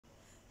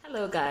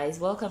Hello guys,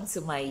 welcome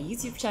to my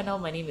YouTube channel.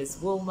 My name is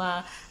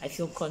Wilma. I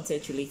film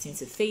content relating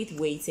to faith,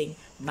 waiting,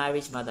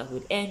 marriage,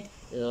 motherhood, and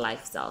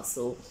lifestyle.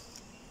 So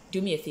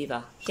do me a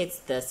favor, hit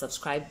the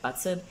subscribe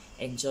button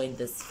and join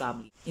this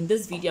family. In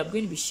this video, I'm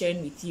going to be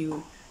sharing with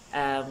you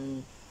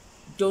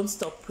don't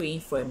stop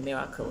praying for a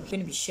miracle. I'm going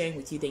to be sharing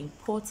with you the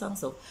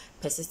importance of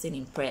persisting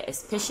in prayer,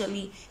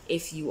 especially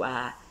if you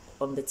are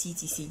on the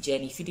TTC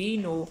journey. If you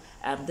didn't know,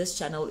 this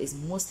channel is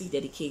mostly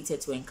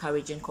dedicated to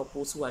encouraging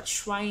couples who are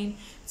trying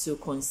to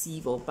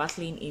conceive or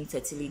battling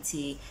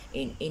infertility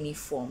in any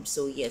form.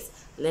 So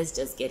yes, let's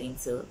just get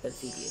into the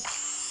video.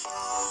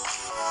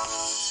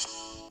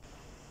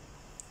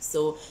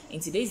 So in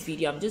today's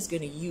video, I'm just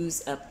going to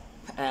use a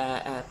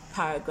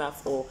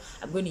paragraph, or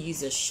I'm going to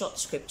use a short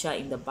scripture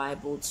in the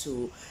Bible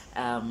to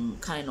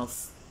kind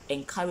of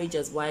encourage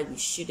us why we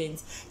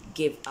shouldn't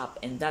give up,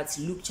 and that's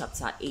Luke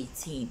chapter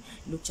 18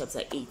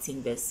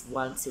 verse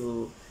 1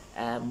 to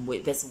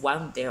with verse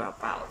 1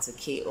 thereabouts,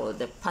 okay, or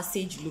the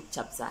passage Luke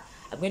chapter.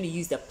 I'm going to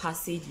use the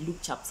passage Luke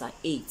chapter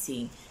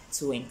 18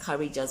 to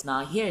encourage us.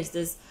 Now here is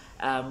this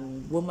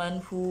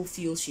woman who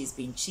feels she's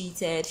been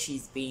cheated,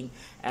 she's been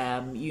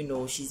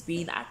she's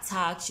been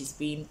attacked, she's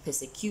been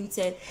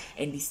persecuted,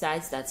 and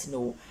decides that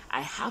no,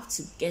 I have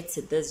to get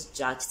to this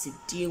judge to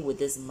deal with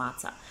this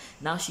matter.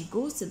 Now she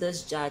goes to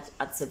this judge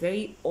at a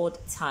very odd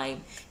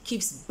time,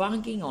 keeps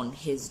banging on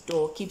his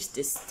door, keeps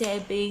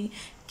disturbing,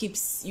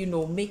 keeps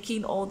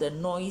making all the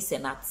noise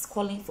and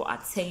calling for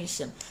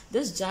attention.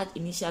 This judge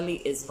initially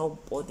is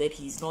not bothered.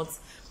 He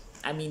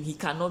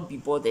cannot be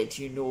bothered,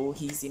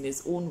 he's in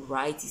his own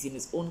right, he's in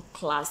his own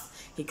class.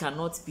 He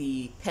cannot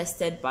be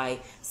pestered by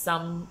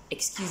some,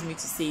 excuse me to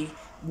say,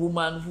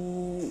 woman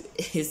who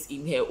is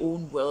in her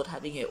own world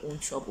having her own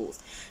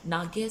troubles.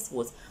 Now guess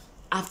what?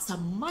 After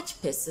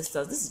much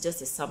persistence, this is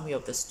just a summary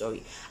of the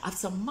story.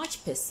 After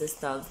much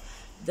persistence,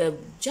 the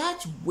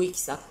judge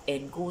wakes up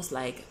and goes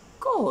like,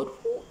 God,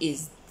 who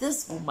is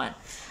this woman?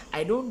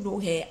 I don't know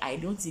her, I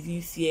don't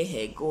even fear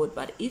her God,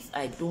 but if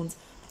I don't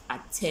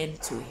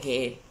attend to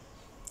her,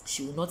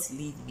 she will not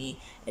leave me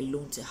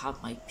alone to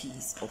have my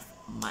peace of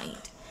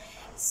mind.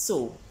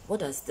 So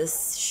what does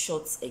this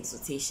short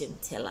exhortation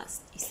tell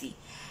us? You see,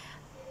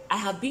 I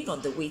have been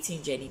on the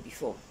waiting journey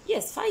before.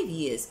 Yes, 5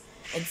 years.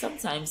 And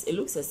sometimes it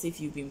looks as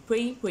if you've been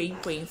praying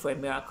for a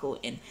miracle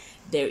and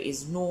there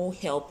is no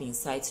help in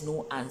sight,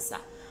 no answer.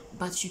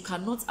 But you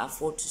cannot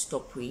afford to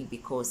stop praying,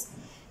 because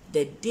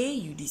the day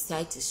you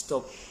decide to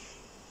stop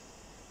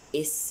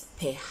is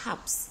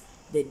perhaps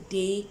the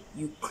day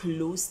you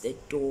close the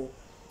door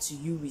to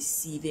you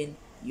receiving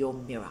your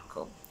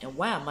miracle. And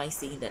why am I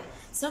saying that?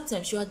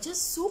 Sometimes you are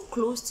just so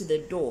close to the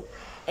door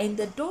and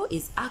the door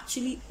is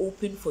actually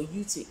open for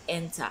you to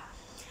enter,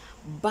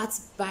 but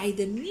by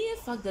the mere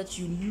fact that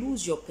you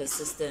lose your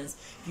persistence,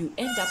 you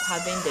end up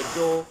having the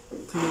door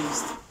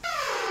closed.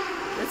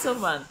 Little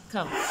man,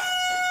 come.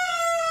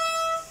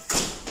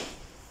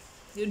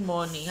 Good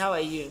morning, how are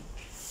you?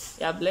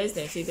 You are blessed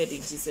and favored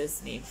in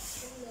Jesus' name.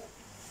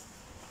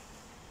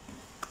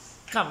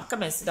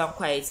 Come and sit down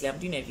quietly. I'm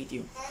doing a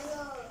video.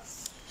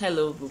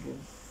 Hello, boo boo.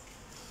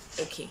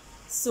 Okay,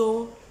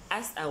 so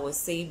as I was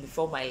saying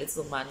before my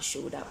little man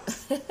showed up,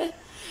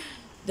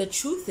 the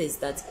truth is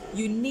that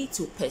you need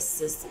to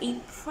persist in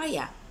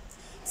prayer.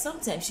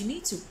 Sometimes you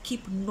need to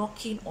keep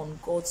knocking on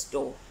God's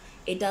door.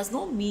 It does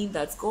not mean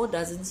that God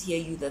doesn't hear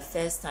you the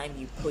first time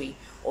you pray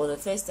or the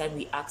first time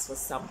we ask for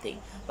something.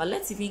 But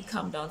let's even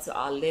come down to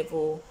our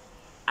level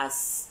as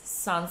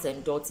sons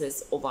and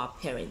daughters of our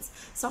parents.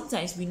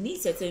 Sometimes we need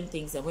certain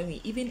things, and when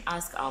we even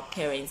ask our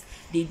parents,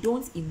 they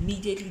don't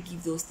immediately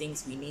give those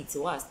things we need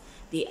to us.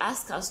 They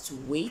ask us to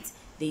wait,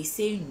 they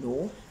say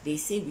no, they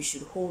say we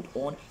should hold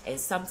on, and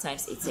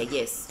sometimes it's a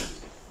yes.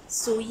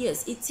 So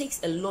yes, it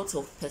takes a lot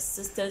of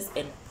persistence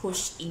and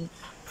push in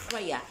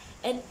prayer.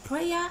 And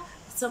prayer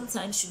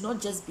sometimes should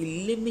not just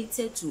be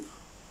limited to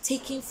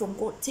taking from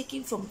God.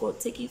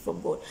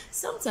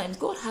 Sometimes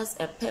God has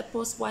a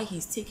purpose why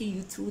he's taking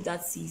you through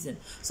that season.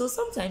 So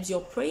sometimes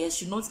your prayers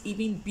should not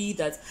even be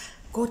that,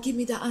 God, give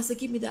me the answer.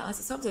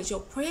 Sometimes your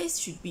prayers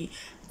should be,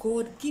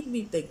 God, give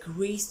me the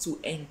grace to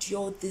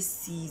endure this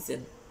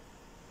season,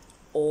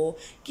 or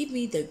give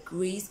me the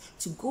grace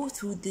to go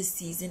through this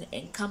season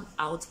and come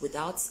out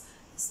without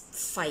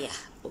fire,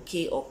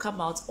 okay, or come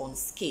out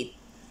unscathed,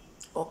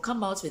 or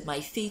come out with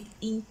my faith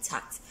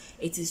intact.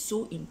 It is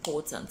so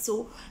important.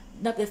 So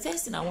now the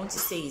first thing I want to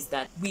say is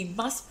that we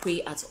must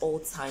pray at all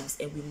times,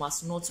 and we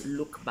must not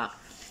look back.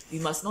 We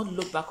must not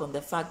look back on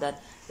the fact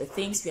that the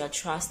things we are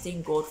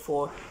trusting God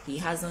for, he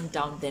hasn't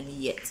done them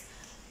yet.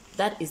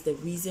 That is the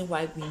reason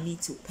why we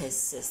need to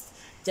persist.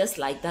 Just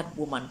like that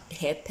woman,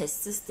 her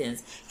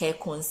persistence, her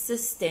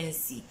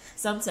consistency.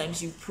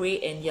 Sometimes you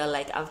pray and you're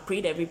like, I've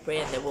prayed every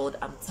prayer in the world,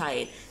 I'm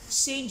tired.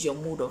 Change your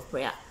mood of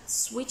prayer.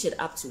 Switch it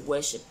up to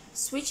worship.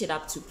 Switch it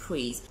up to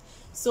praise.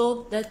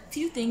 So the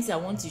few things I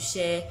want to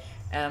share,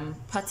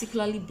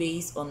 particularly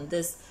based on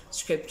this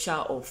scripture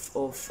of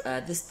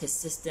this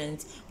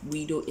persistent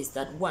widow, is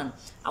that one,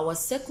 our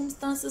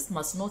circumstances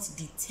must not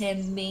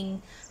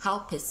determine how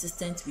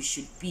persistent we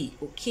should be,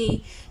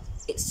 okay?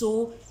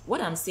 So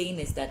what I'm saying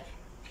is that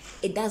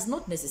it does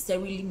not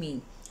necessarily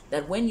mean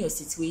that when your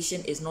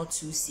situation is not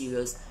too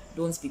serious,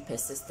 don't be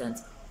persistent,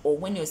 or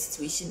when your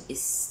situation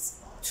is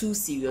too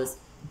serious,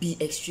 be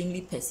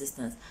extremely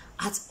persistent.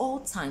 At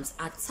all times,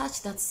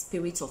 attach that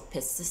spirit of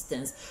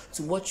persistence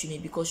to what you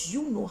need, because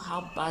you know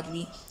how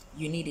badly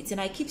you need it.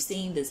 And I keep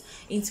saying this,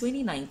 in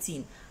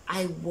 2019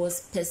 I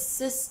was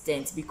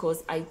persistent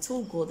because I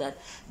told God that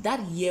that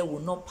year will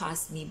not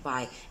pass me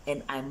by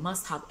and I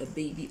must have a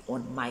baby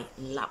on my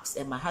laps,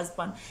 and my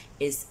husband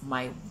is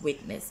my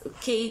witness.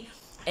 Okay.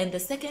 And the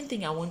second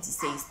thing I want to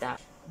say is that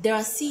there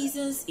are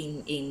seasons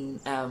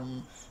in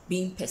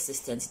being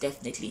persistent.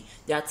 Definitely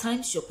there are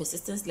times your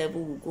persistence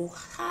level will go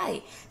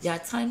high. There are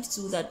times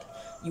too that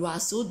you are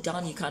so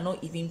down you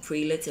cannot even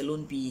pray, let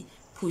alone be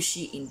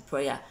pushy in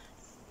prayer.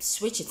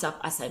 Switch it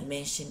up, as I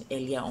mentioned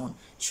earlier on.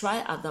 Try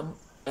other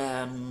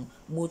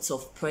modes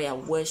of prayer,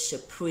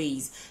 worship,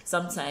 praise.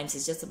 Sometimes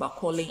it's just about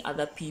calling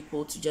other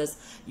people to just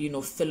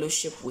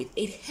fellowship with.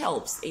 It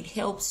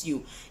helps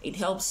you, it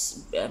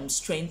helps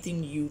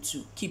strengthen you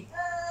to keep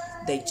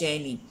the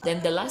journey.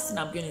 Then the last thing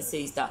I'm going to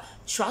say is that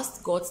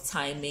trust God's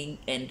timing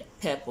and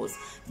purpose.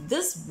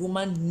 This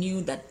woman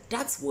knew that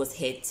that was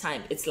her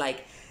time. It's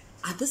like,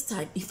 at this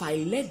time, if I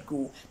let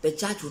go, the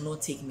judge will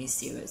not take me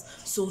serious.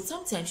 So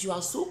sometimes you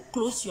are so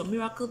close to your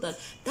miracle that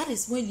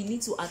is when you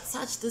need to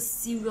attach this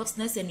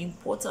seriousness and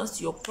importance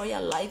to your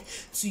prayer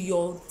life, to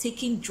your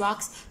taking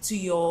drugs, to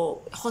your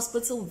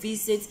hospital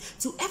visits,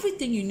 to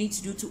everything you need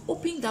to do to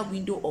open that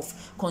window of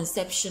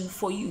conception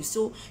for you.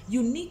 So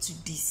you need to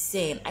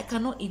discern. I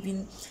cannot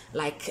even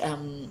I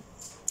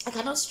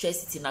cannot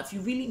stress it enough. You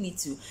really need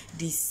to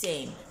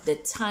discern the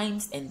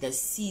times and the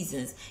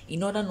seasons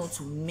in order not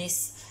to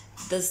miss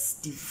this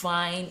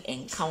divine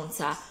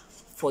encounter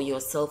for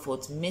yourself, or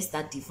to miss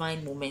that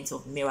divine moment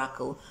of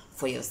miracle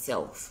for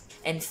yourself.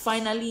 And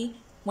finally,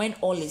 when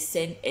all is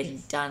said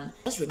and done,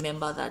 just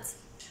remember that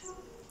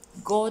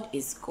God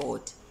is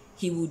God.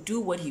 He will do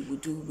what he will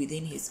do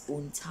within his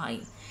own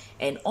time.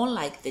 And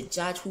unlike the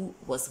judge who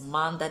was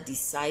man that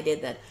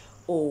decided that,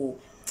 oh,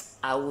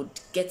 I would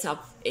get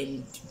up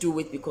and do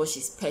it because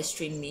she's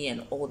pestering me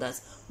and all that,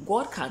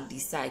 God can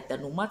decide that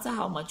no matter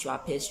how much you are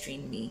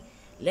pestering me,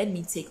 let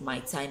me take my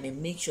time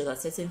and make sure that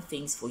certain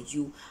things for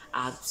you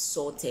are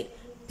sorted.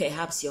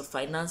 Perhaps your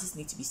finances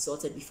need to be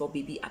sorted before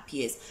baby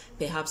appears.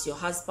 Perhaps your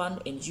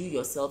husband and you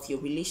yourself, your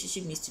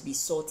relationship needs to be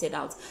sorted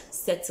out,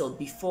 settled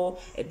before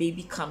a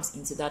baby comes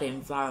into that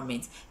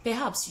environment.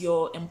 Perhaps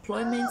your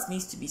employment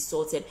needs to be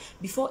sorted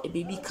before a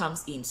baby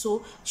comes in.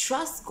 So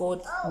trust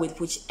God with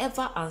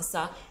whichever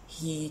answer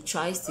he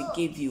tries to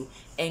give you.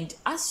 And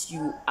as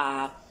you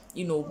are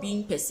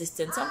being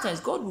persistent, sometimes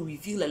God will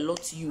reveal a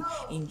lot to you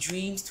in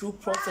dreams, through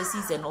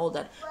prophecies and all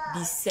that.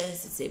 Be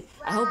sensitive.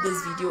 I hope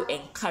this video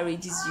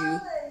encourages you.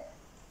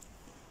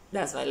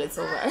 That's my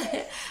little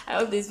one. I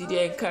hope this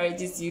video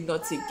encourages you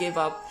not to give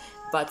up,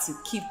 but to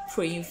keep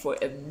praying for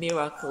a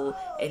miracle.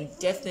 And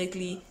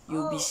definitely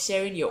you'll be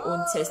sharing your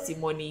own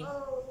testimony.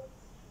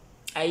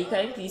 You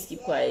can please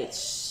keep quiet.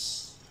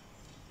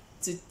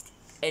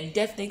 And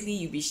definitely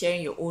you'll be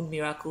sharing your own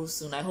miracles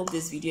soon. I hope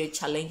this video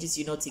challenges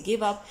you not to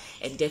give up,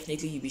 and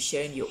definitely you'll be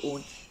sharing your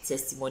own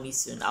testimony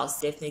soon. I'll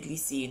definitely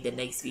see you in the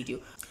next video.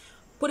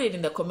 Put it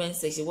in the comment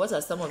section. What are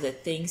some of the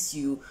things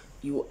you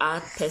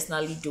are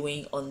personally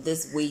doing on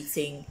this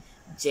waiting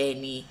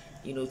journey,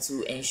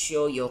 to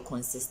ensure your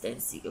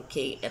consistency?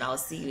 Okay, and I'll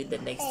see you in the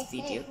next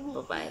video.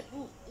 Bye bye.